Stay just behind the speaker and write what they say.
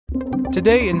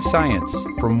Today in Science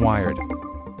from Wired.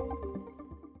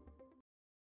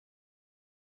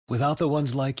 Without the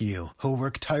ones like you, who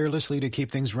work tirelessly to keep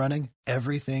things running,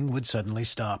 everything would suddenly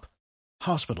stop.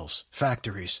 Hospitals,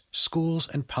 factories, schools,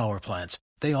 and power plants,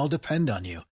 they all depend on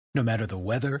you. No matter the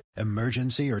weather,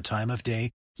 emergency, or time of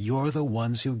day, you're the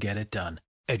ones who get it done.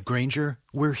 At Grainger,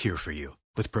 we're here for you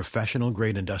with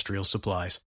professional-grade industrial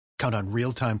supplies. Count on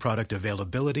real-time product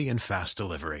availability and fast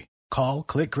delivery. Call,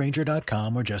 click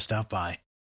Grainger.com, or just stop by.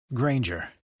 Grainger,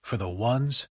 for the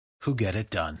ones who get it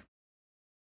done.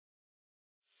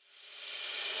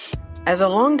 As a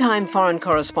longtime foreign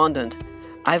correspondent,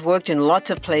 I've worked in lots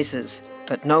of places,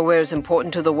 but nowhere as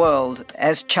important to the world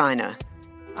as China.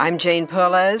 I'm Jane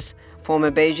Perlez,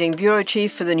 former Beijing bureau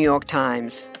chief for the New York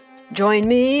Times. Join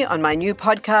me on my new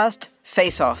podcast,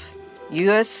 Face Off,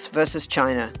 U.S. versus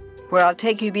China, where I'll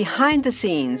take you behind the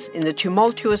scenes in the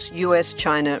tumultuous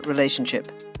U.S.-China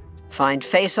relationship. Find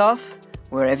Face Off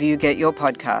wherever you get your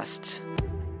podcasts.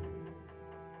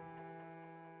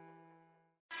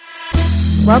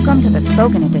 Welcome to the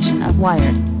spoken edition of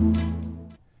Wired.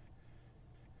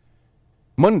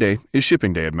 Monday is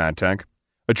shipping day at MatTek.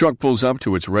 A truck pulls up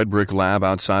to its red brick lab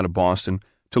outside of Boston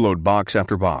to load box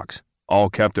after box, all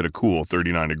kept at a cool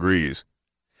 39 degrees.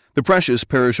 The precious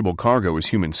perishable cargo is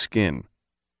human skin.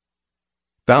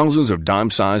 Thousands of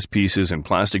dime-sized pieces in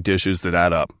plastic dishes that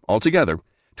add up, altogether,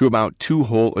 to about 2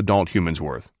 whole adult humans'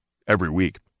 worth, every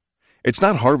week. It's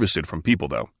not harvested from people,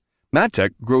 though.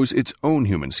 MatTek grows its own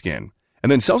human skin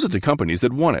and then sells it to companies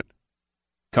that want it.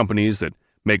 Companies that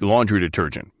make laundry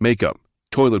detergent, makeup,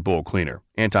 toilet bowl cleaner,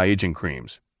 anti-aging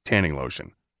creams, tanning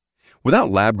lotion.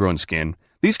 Without lab-grown skin,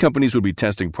 these companies would be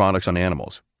testing products on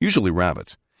animals, usually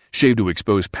rabbits, shaved to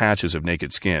expose patches of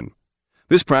naked skin.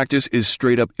 This practice is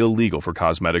straight-up illegal for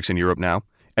cosmetics in Europe now,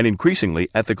 and increasingly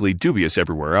ethically dubious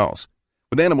everywhere else.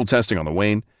 With animal testing on the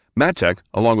wane, MatTek,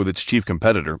 along with its chief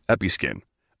competitor, Episkin,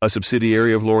 a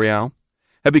subsidiary of L'Oreal,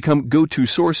 have become go-to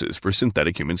sources for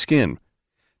synthetic human skin.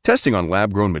 Testing on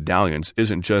lab-grown medallions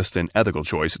isn't just an ethical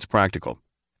choice, it's practical.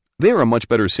 They are a much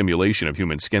better simulation of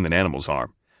human skin than animals are,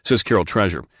 says Carol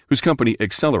Treasure, whose company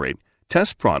Accelerate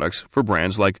tests products for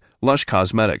brands like Lush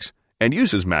Cosmetics and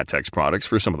uses MatTek's products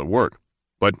for some of the work.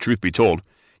 But truth be told,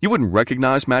 you wouldn't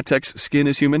recognize MatTek's skin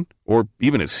as human, or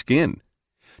even as skin.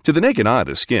 To the naked eye,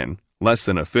 the skin, less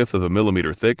than 1/5 of a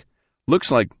millimeter thick, looks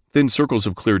like thin circles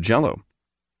of clear jello.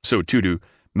 So too do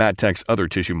MatTek's other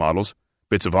tissue models,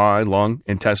 bits of eye, lung,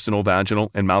 intestinal,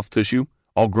 vaginal, and mouth tissue,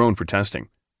 all grown for testing.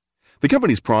 The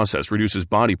company's process reduces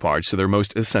body parts to their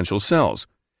most essential cells,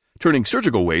 turning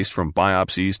surgical waste from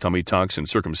biopsies, tummy tucks, and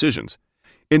circumcisions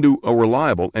into a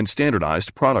reliable and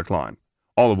standardized product line,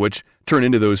 all of which turn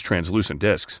into those translucent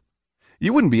discs.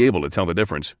 You wouldn't be able to tell the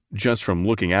difference just from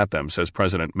looking at them, says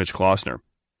President Mitch Klossner.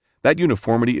 That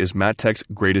uniformity is MatTek's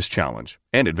greatest challenge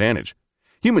and advantage.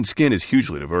 Human skin is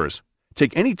hugely diverse.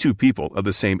 Take any 2 people of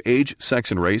the same age,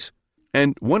 sex, and race,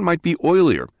 and one might be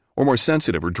oilier or more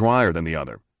sensitive or drier than the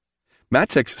other.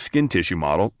 MatTek's skin tissue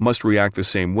model must react the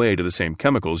same way to the same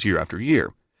chemicals year after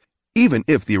year, even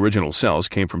if the original cells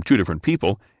came from 2 different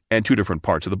people and 2 different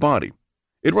parts of the body.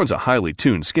 It runs a highly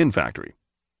tuned skin factory.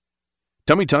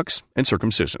 Tummy tucks and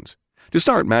circumcisions. To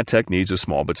start, MatTek needs a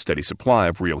small but steady supply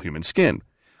of real human skin,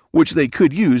 which they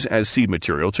could use as seed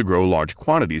material to grow large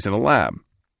quantities in a lab.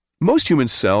 Most human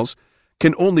cells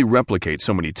can only replicate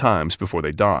so many times before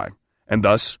they die, and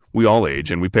thus we all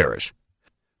age and we perish.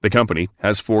 The company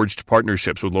has forged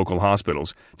partnerships with local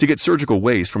hospitals to get surgical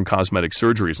waste from cosmetic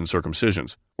surgeries and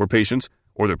circumcisions, where patients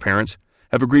or their parents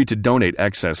have agreed to donate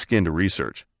excess skin to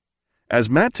research. As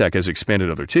MatTek has expanded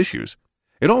other tissues,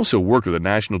 it also worked with the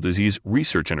National Disease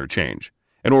Research Interchange,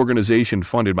 an organization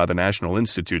funded by the National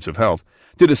Institutes of Health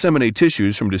to disseminate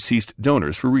tissues from deceased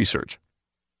donors for research.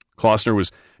 Klossner was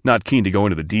not keen to go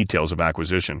into the details of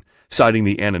acquisition, citing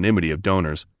the anonymity of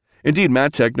donors. Indeed,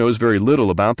 MatTek knows very little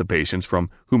about the patients from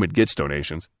whom it gets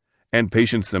donations, and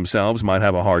patients themselves might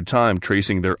have a hard time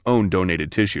tracing their own donated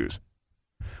tissues.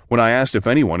 When I asked if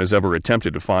anyone has ever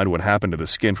attempted to find what happened to the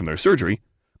skin from their surgery,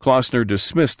 Klossner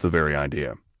dismissed the very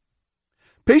idea.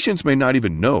 Patients may not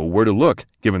even know where to look,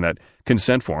 given that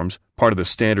consent forms, part of the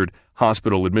standard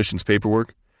hospital admissions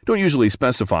paperwork, don't usually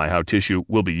specify how tissue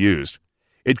will be used.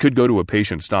 It could go to a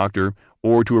patient's doctor,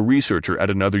 or to a researcher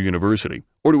at another university,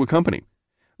 or to a company.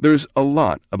 There's a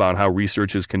lot about how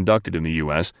research is conducted in the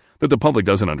U.S. that the public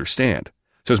doesn't understand,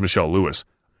 says Michelle Lewis,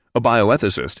 a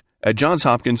bioethicist at Johns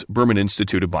Hopkins Berman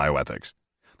Institute of Bioethics.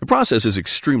 The process is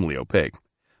extremely opaque,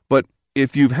 but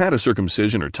if you've had a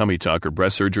circumcision or tummy tuck or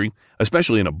breast surgery,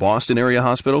 especially in a Boston area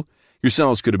hospital, your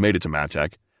cells could have made it to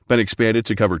MatTek, been expanded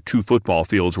to cover 2 football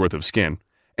fields worth of skin,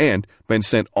 and been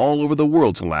sent all over the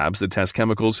world to labs that test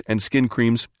chemicals and skin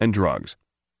creams and drugs.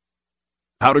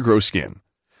 How to grow skin.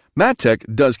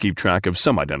 MatTek does keep track of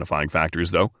some identifying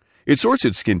factors, though. It sorts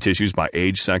its skin tissues by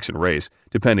age, sex, and race,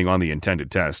 depending on the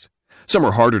intended test. Some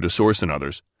are harder to source than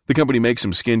others. The company makes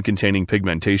some skin-containing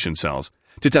pigmentation cells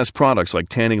to test products like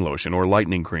tanning lotion or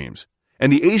lightening creams.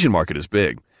 And the Asian market is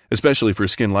big, especially for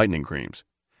skin lightening creams.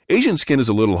 Asian skin is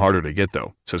a little harder to get,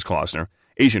 though, says Klausner.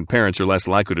 Asian parents are less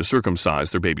likely to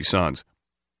circumcise their baby sons.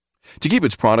 To keep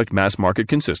its product mass market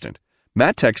consistent,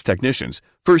 MatTek's technicians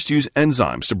first use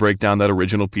enzymes to break down that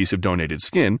original piece of donated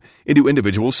skin into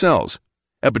individual cells.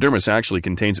 Epidermis actually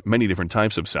contains many different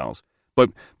types of cells, but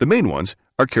the main ones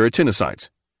are keratinocytes.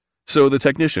 So the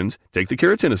technicians take the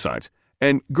keratinocytes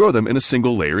and grow them in a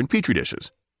single layer in petri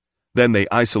dishes. Then they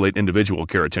isolate individual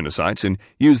keratinocytes and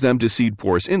use them to seed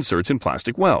porous inserts in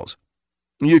plastic wells.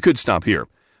 You could stop here,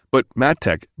 but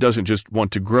MatTek doesn't just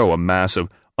want to grow a mass of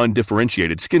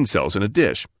undifferentiated skin cells in a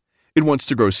dish. It wants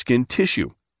to grow skin tissue,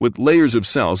 with layers of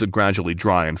cells that gradually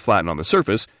dry and flatten on the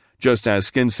surface, just as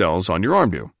skin cells on your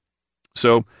arm do.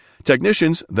 So,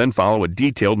 technicians then follow a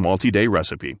detailed multi-day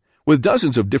recipe, with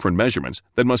dozens of different measurements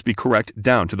that must be correct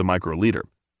down to the microliter.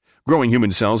 Growing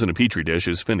human cells in a petri dish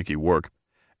is finicky work.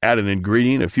 Add an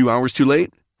ingredient a few hours too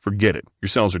late? Forget it, your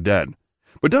cells are dead.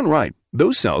 But done right,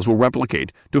 those cells will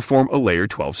replicate to form a layer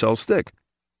 12 cells thick.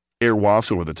 Air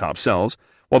wafts over the top cells,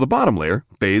 while the bottom layer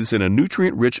bathes in a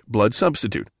nutrient-rich blood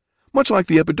substitute, much like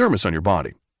the epidermis on your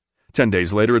body. 10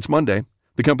 days later, it's Monday.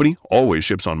 The company always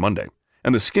ships on Monday,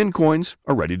 and the skin coins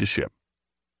are ready to ship.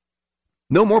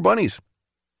 No more bunnies.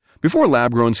 Before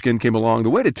lab-grown skin came along, the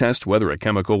way to test whether a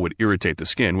chemical would irritate the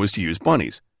skin was to use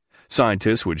bunnies.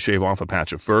 Scientists would shave off a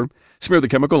patch of fur, smear the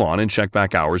chemical on, and check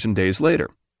back hours and days later.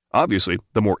 Obviously,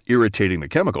 the more irritating the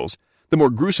chemicals, the more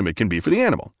gruesome it can be for the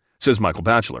animal, says Michael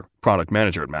Batchelor, product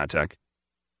manager at MatTek.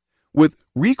 With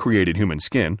recreated human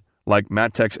skin, like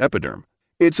MatTek's Epiderm,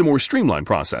 it's a more streamlined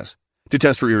process. To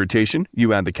test for irritation,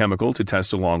 you add the chemical to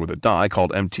test along with a dye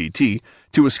called MTT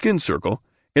to a skin circle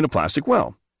in a plastic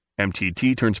well.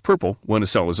 MTT turns purple when a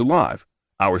cell is alive.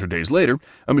 Hours or days later,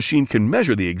 a machine can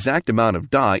measure the exact amount of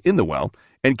dye in the well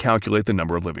and calculate the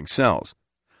number of living cells.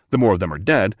 The more of them are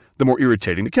dead, the more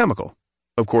irritating the chemical.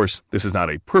 Of course, this is not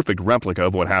a perfect replica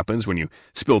of what happens when you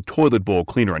spill toilet bowl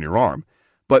cleaner on your arm,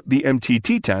 but the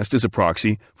MTT test is a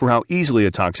proxy for how easily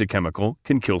a toxic chemical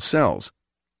can kill cells.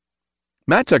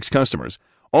 MatTek's customers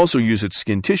also use its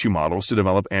skin tissue models to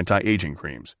develop anti-aging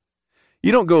creams.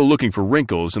 You don't go looking for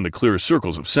wrinkles in the clear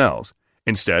circles of cells.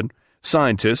 Instead,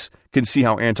 scientists can see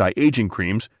how anti-aging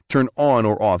creams turn on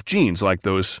or off genes like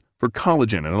those for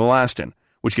collagen and elastin,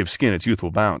 which give skin its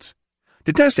youthful bounce.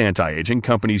 To test anti-aging,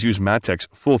 companies use MatTek's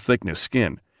full-thickness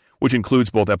skin, which includes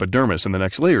both epidermis and the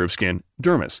next layer of skin,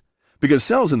 dermis, because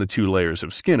cells in the two layers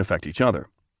of skin affect each other.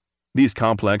 These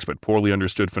complex but poorly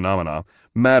understood phenomena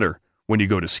matter when you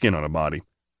go to skin on a body.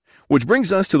 Which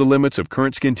brings us to the limits of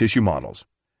current skin tissue models.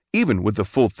 Even with the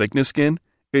full-thickness skin,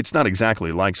 it's not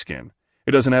exactly like skin.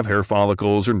 It doesn't have hair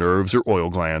follicles or nerves or oil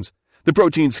glands. The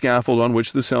protein scaffold on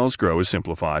which the cells grow is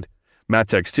simplified.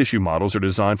 MatTek's tissue models are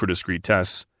designed for discrete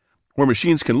tests, where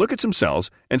machines can look at some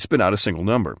cells and spit out a single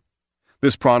number.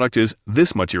 This product is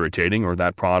this much irritating, or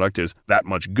that product is that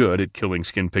much good at killing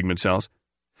skin pigment cells.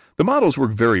 The models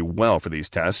work very well for these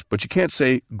tests, but you can't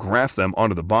say graft them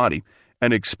onto the body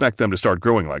and expect them to start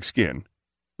growing like skin.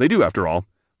 They do, after all,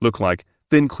 look like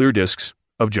thin, clear discs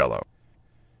of Jell-O.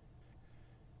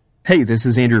 Hey, this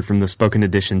is Andrew from the Spoken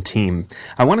Edition team.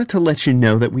 I wanted to let you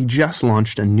know that we just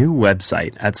launched a new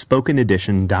website at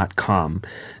spokenedition.com.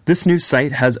 This new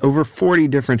site has over 40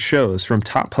 different shows from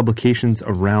top publications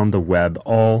around the web,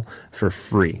 all for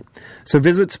free. So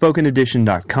visit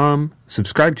spokenedition.com,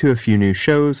 subscribe to a few new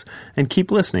shows, and keep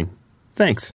listening.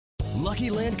 Thanks. Lucky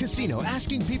Land Casino,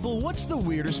 asking people, what's the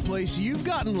weirdest place you've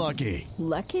gotten lucky?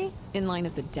 Lucky? In line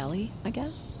at the deli, I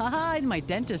guess? Aha, in my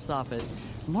dentist's office.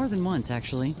 More than once,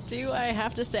 actually. Do I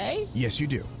have to say? Yes, you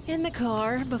do. In the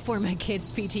car before my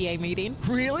kids' PTA meeting.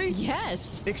 Really?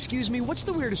 Yes. Excuse me, what's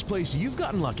the weirdest place you've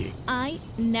gotten lucky? I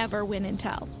never win and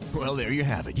tell. Well, there you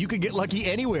have it. You can get lucky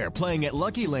anywhere, playing at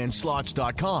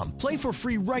LuckyLandSlots.com. Play for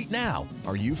free right now.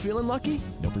 Are you feeling lucky?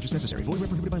 No purchase necessary. Void where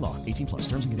prohibited by law. 18+.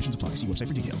 Terms and conditions apply. See website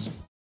for details.